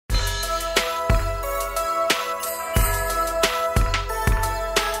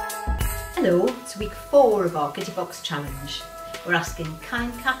Hello, it's week 4 of our Kitty Box Challenge. We're asking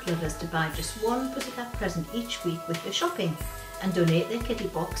kind cat lovers to buy just one pussycat present each week with their shopping and donate their kitty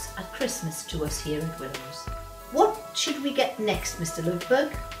box at Christmas to us here at Willows. What should we get next, Mr.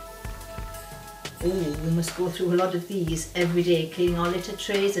 Lovebug? Oh, we must go through a lot of these every day, cleaning our litter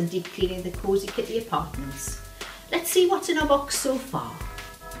trays and deep cleaning the cosy kitty apartments. Let's see what's in our box so far.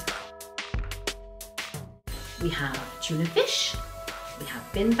 We have tuna fish, we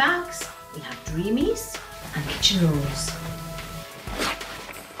have bin bags, we have dreamies and kitchen rolls.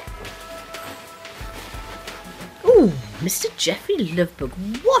 Oh, Mr. Geoffrey Lovebug,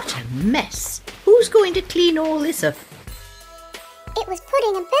 what a mess! Who's going to clean all this up? It was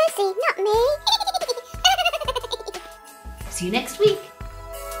Pudding and Percy, not me. See you next week.